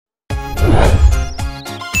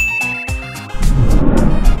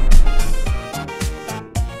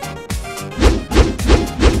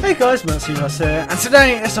guys, Miscellaneous here, and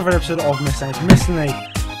today it's another episode of Miscellaneous Miscellany.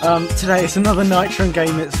 Today it's another Nitron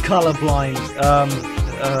game, it's COlourblind.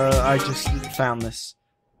 I just found this.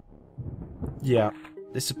 Yeah,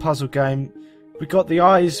 it's a puzzle game. We got the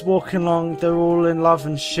eyes walking along, they're all in love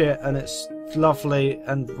and shit, and it's lovely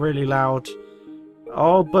and really loud.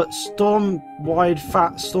 Oh, but storm-wide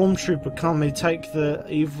fat stormtrooper come, he take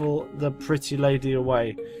the pretty lady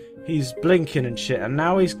away. He's blinking and shit, and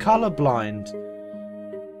now he's colourblind.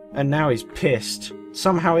 And now he's pissed.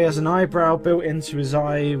 Somehow he has an eyebrow built into his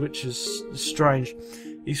eye, which is strange.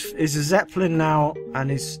 He's a Zeppelin now,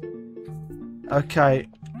 and he's... Okay.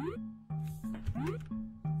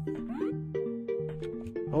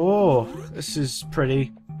 Oh, this is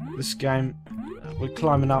pretty, this game. We're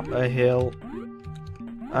climbing up a hill.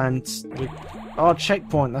 And we... Oh,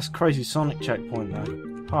 checkpoint. That's crazy Sonic checkpoint,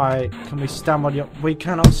 though. Hi, can we stand on your... We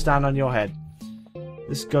cannot stand on your head.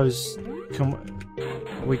 This goes...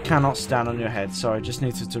 We cannot stand on your head. Sorry, just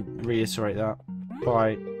needed to reiterate that.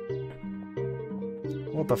 Bye.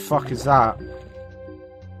 What the fuck is that?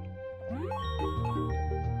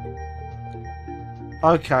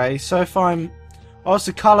 Okay, so if I'm... Oh, it's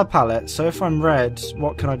a colour palette. So if I'm red,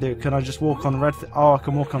 what can I do? Can I just walk on red... Oh, I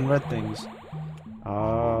can walk on red things.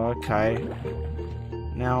 Oh, okay.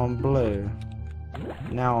 Now I'm blue.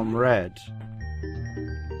 Now I'm red.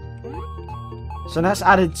 So that's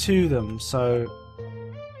added to them, so...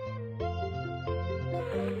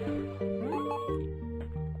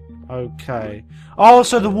 Okay. Oh,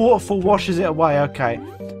 so the waterfall washes it away, okay.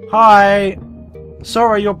 Hi!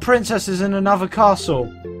 Sorry, your princess is in another castle.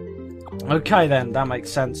 Okay then, that makes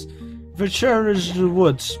sense. Miscellaneous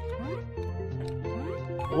woods.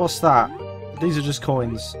 What's that? These are just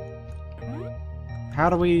coins. How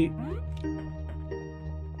do we...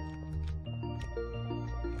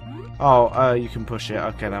 Oh, you can push it.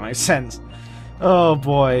 Okay, that makes sense. Oh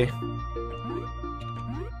boy.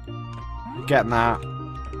 Getting that.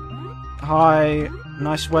 Hi.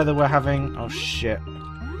 Nice weather we're having. Oh shit.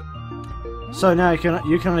 So now you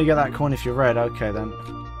can only get that coin if you're red. Okay then.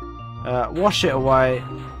 Wash it away.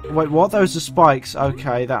 Wait, what? Those are spikes.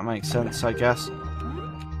 Okay, that makes sense, I guess.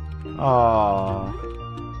 Oh,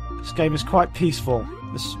 this game is quite peaceful.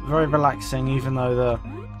 It's very relaxing, even though the...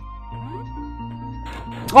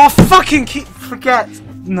 Oh, fucking forget!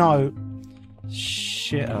 No.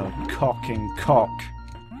 Shit, a cocking cock.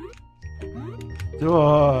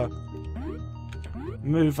 Ugh.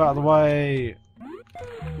 Move out of the way.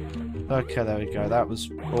 Okay, there we go. That was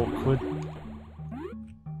awkward.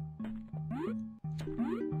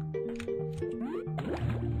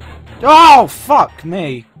 Oh, fuck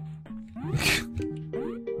me!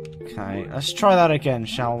 Okay, let's try that again,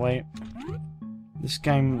 shall we? This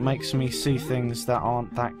game makes me see things that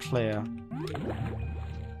aren't that clear.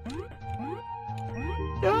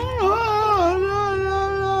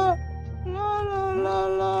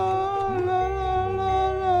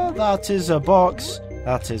 That is a box.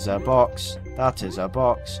 That is a box. That is a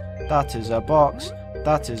box. That is a box.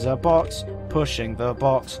 That is a box. Pushing the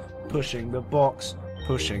box. Pushing the box.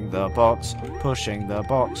 Pushing the box. Pushing the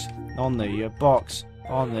box. On the box.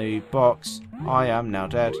 On the box. I am now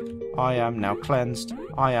dead. I am now cleansed.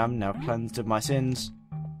 I am now cleansed of my sins.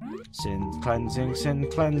 Sin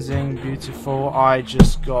cleansing, beautiful. I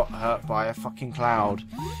just got hurt by a fucking cloud.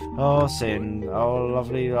 Oh, sin. Oh,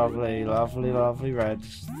 lovely, lovely, lovely, lovely red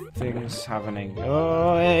things happening.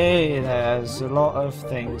 Oh, hey, there's a lot of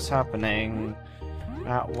things happening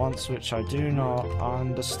at once which I do not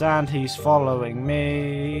understand. He's following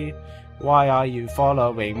me. Why are you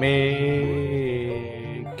following me?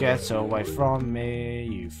 Get away from me,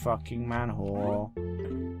 you fucking man whore.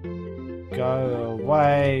 Go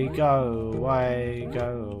away, go away,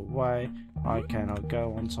 go away. I cannot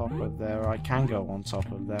go on top of there. I can go on top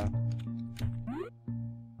of there.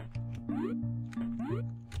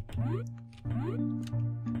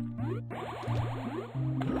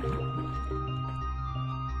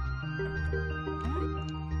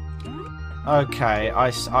 Okay, I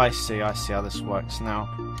see how this works now.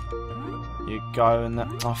 You go and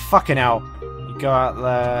oh fucking hell! You go out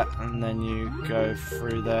there and then you go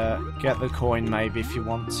through there, get the coin maybe if you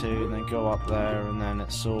want to, and then go up there and then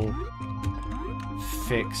it's all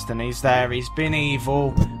fixed and he's there. He's been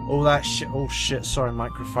evil, all that shit. Oh shit! Sorry,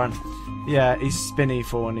 microphone. Yeah, he's been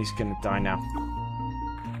evil and he's gonna die now.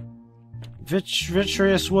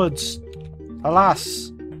 Miscellaneous woods.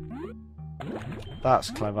 Alas, that's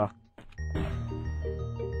clever.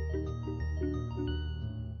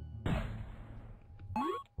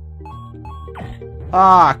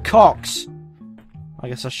 Ah, cocks! I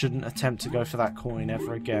guess I shouldn't attempt to go for that coin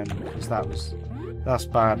ever again, because that's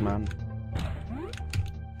bad, man.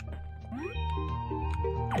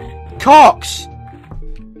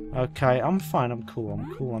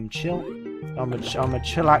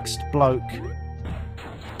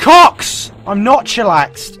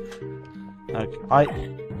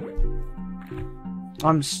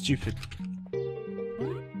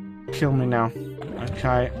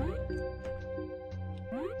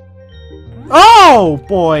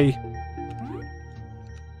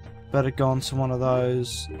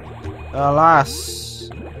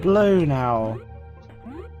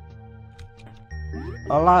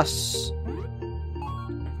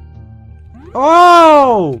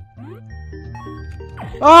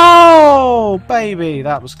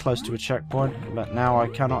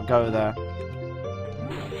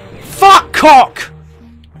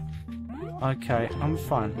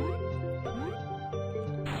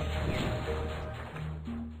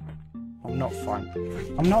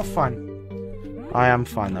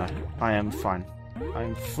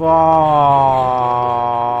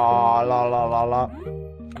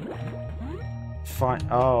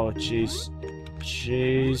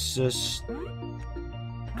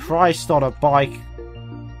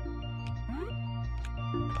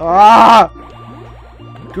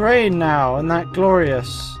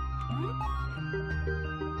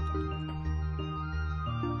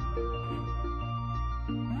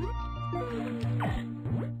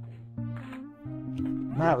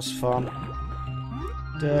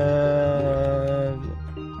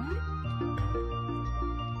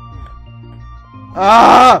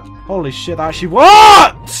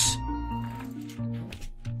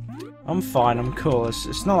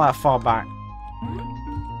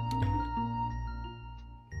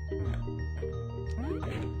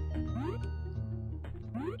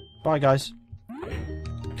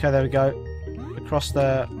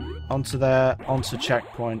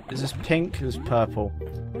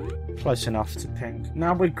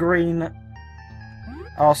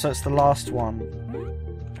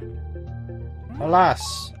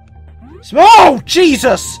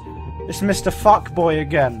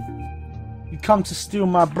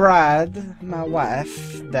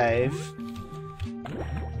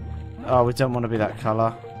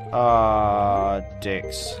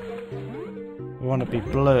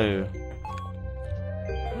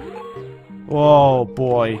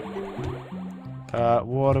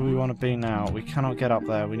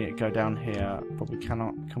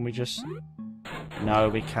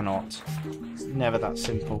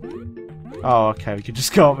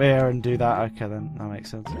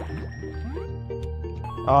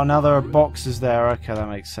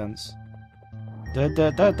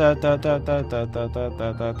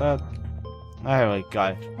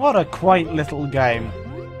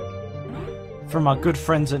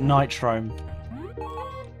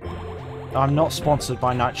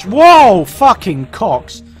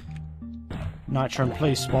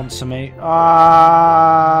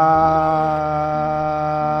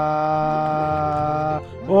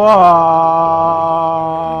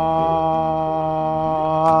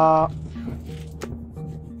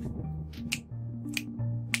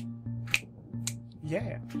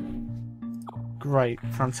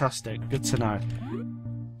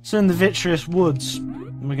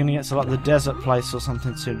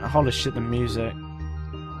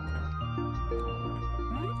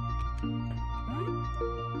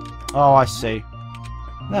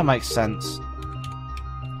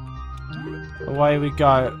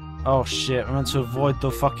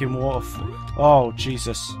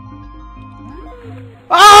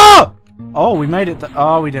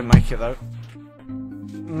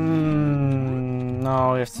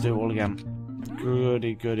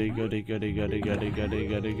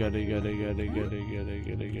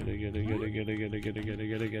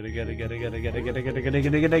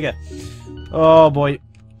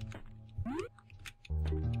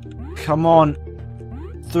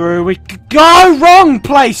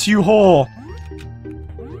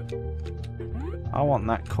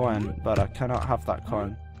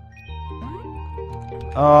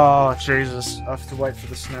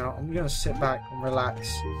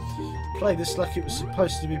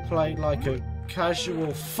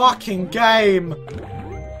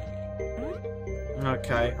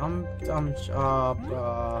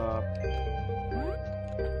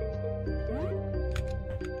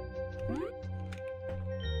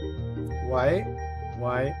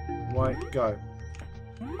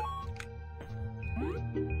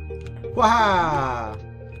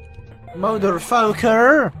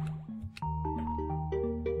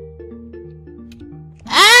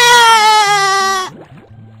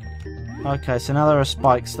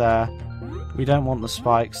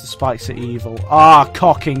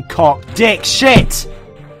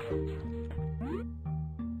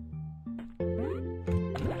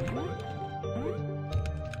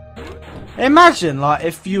 Imagine, like,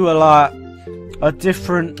 if you were, like, a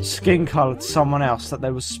different skin colour to someone else, that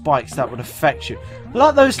there was spikes that would affect you.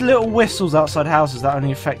 Like those little whistles outside houses that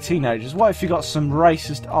only affect teenagers. What if you got some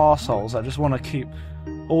racist arseholes that just want to keep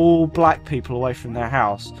all black people away from their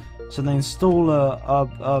house? So they install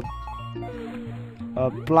a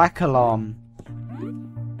black alarm.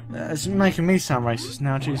 It's making me sound racist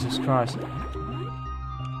now, Jesus Christ.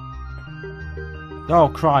 Oh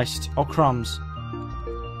Christ. Oh crumbs.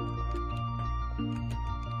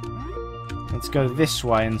 Let's go this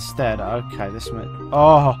way instead. Okay, this might...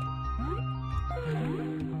 Oh!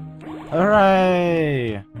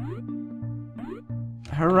 Hooray!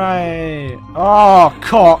 Hooray! Oh,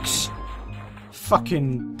 cocks!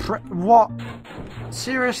 Fucking what?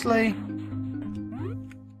 Seriously?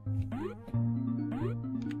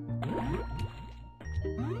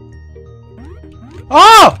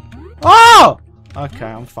 Oh! Oh! Okay,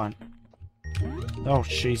 I'm fine. Oh,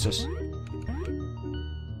 Jesus.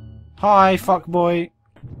 Hi, fuckboy.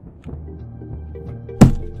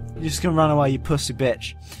 You're just gonna run away, you pussy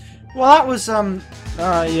bitch. Well, that was,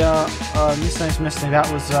 Miscellaneous Miscellany. That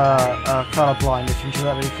was, COlourblind. If you enjoyed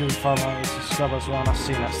that video, please follow me, subscribe as well, and I'll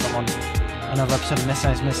see you next time on another episode of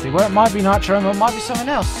Miscellaneous Miscellany, where it might be Nitro, or it might be something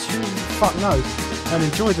else. Who the fuck knows? And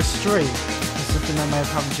enjoy the stream. There's something that may have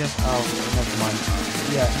happened just... Oh, never mind.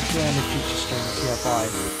 Yeah, enjoy any future streams. Yeah,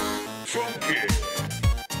 bye.